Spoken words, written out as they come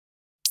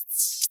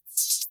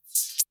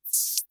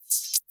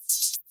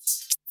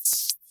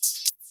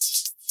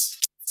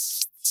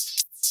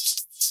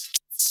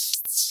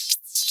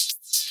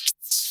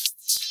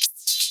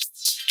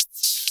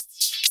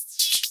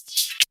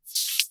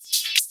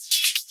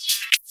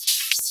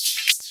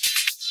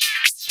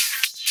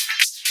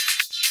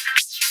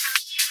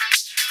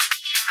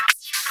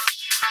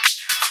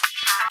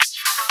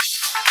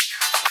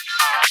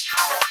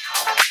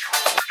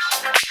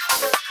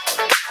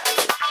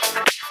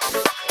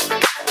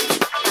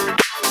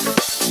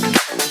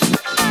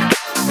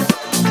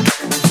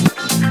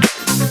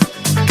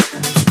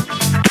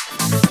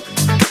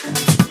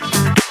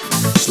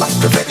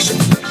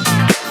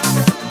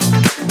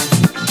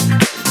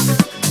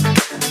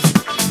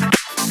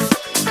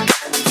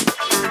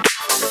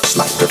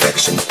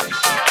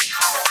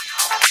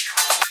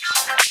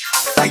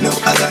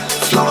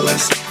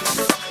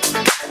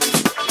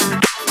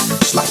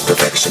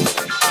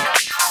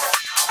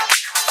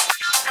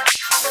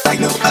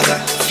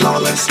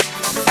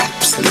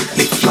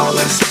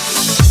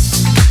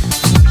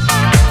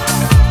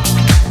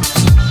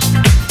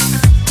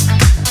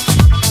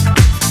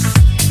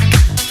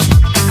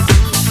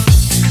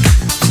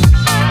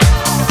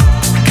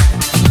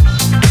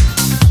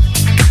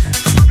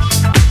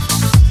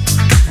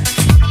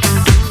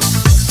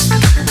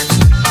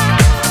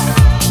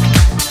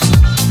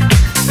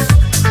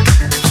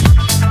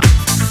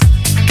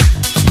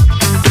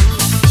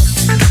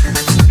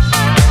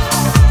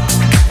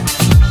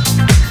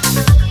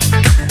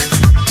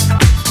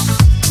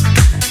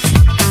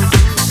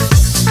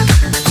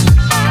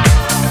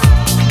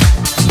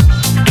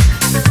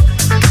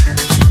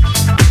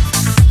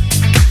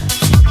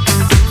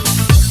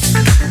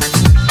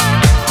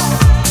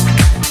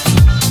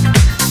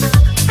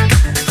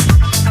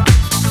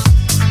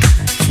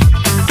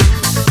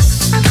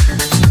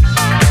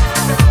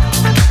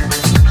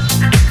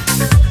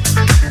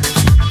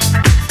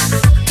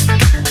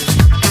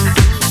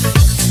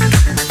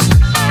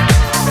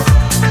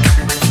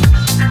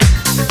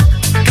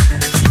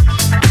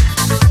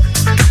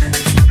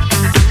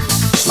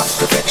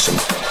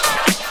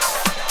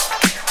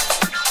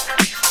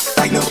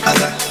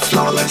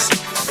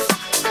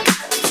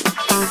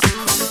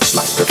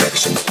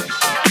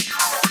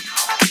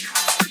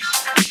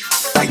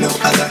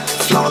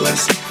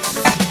flawless,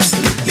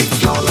 absolutely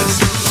flawless,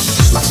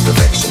 just like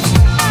perfection.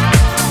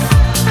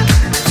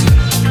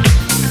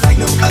 Like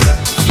no other,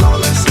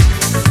 flawless,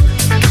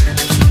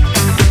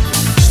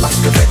 just like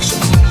perfection.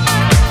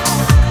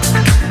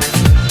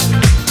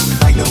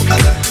 Like no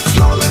other,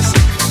 flawless,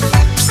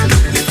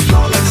 absolutely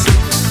flawless,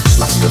 just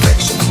like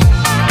perfection.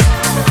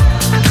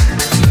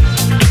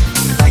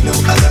 Like no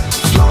other,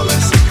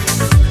 flawless,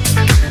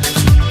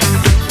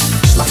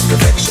 just like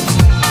perfection.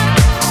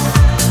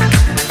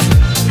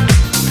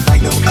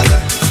 Like no other,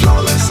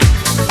 flawless,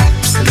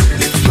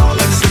 absolutely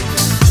flawless.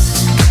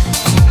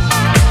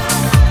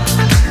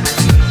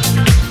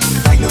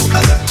 Like no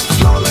other,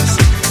 flawless.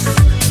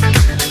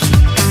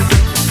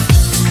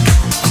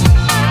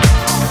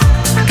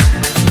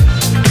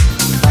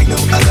 Like no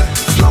other,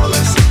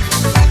 flawless,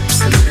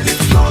 absolutely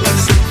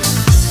flawless.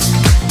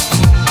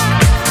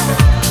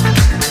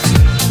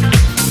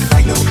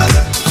 Like no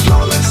other,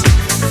 flawless.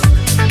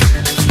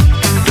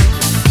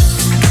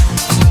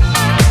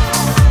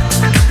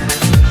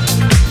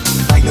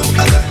 Like no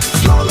other,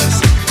 flawless,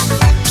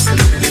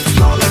 absolutely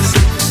flawless.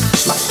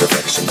 Just like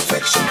perfection,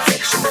 perfection,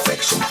 perfection,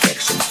 perfection,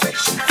 perfection,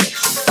 perfection,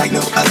 perfection. Like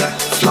no other,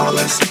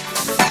 flawless,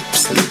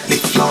 absolutely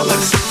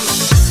flawless.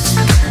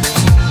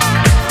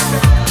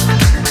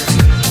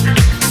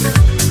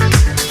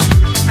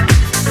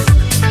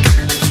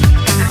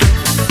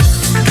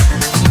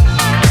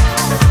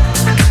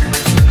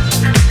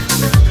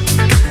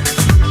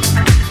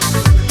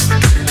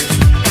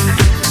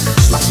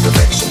 Just like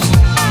perfection.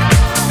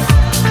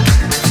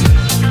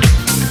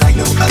 Like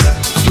no other,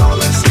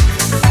 flawless,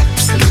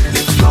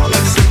 absolutely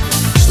flawless.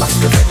 Just like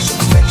perfection,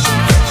 perfection,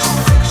 perfection,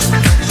 perfection,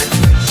 perfection,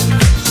 perfection.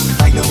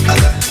 Like no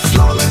other,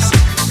 flawless,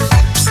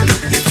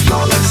 absolutely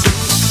flawless.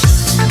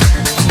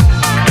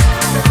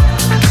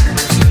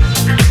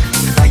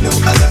 Like no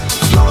other,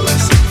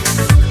 flawless.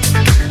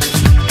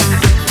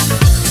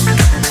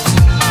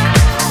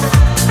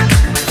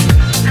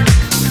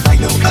 Like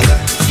no other,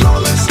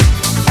 flawless,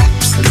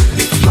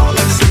 absolutely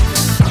flawless.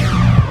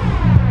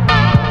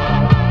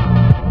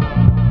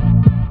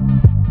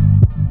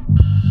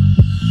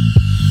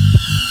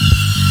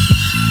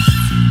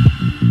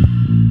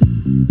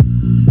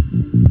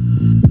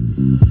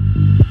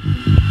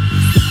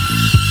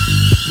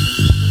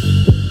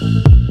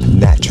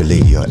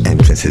 Naturally, your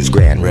entrance is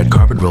grand. Red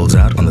carpet rolls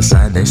out, on the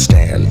side they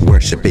stand,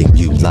 worshipping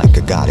you like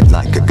a god,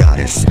 like a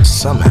goddess.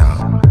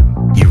 Somehow,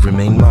 you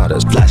remain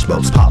modest.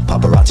 Flashbulbs pop,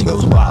 paparazzi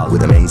goes wild.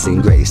 With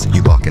amazing grace,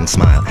 you walk and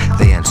smile.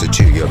 They answer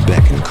to your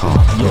beck and call.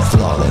 You're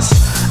flawless,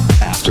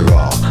 after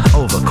all.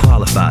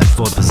 Overqualified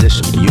for the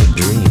position. Your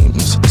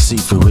dreams see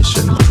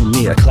fruition.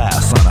 Premier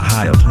class on a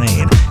higher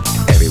plane.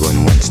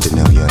 Everyone wants to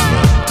know your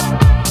name.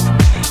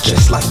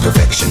 Just like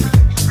perfection.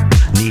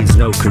 Needs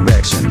no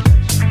correction.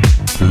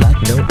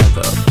 Like no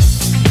other.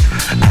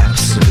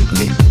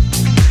 Absolutely.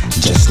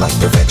 Just like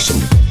perfection.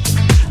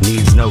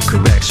 Needs no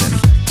correction.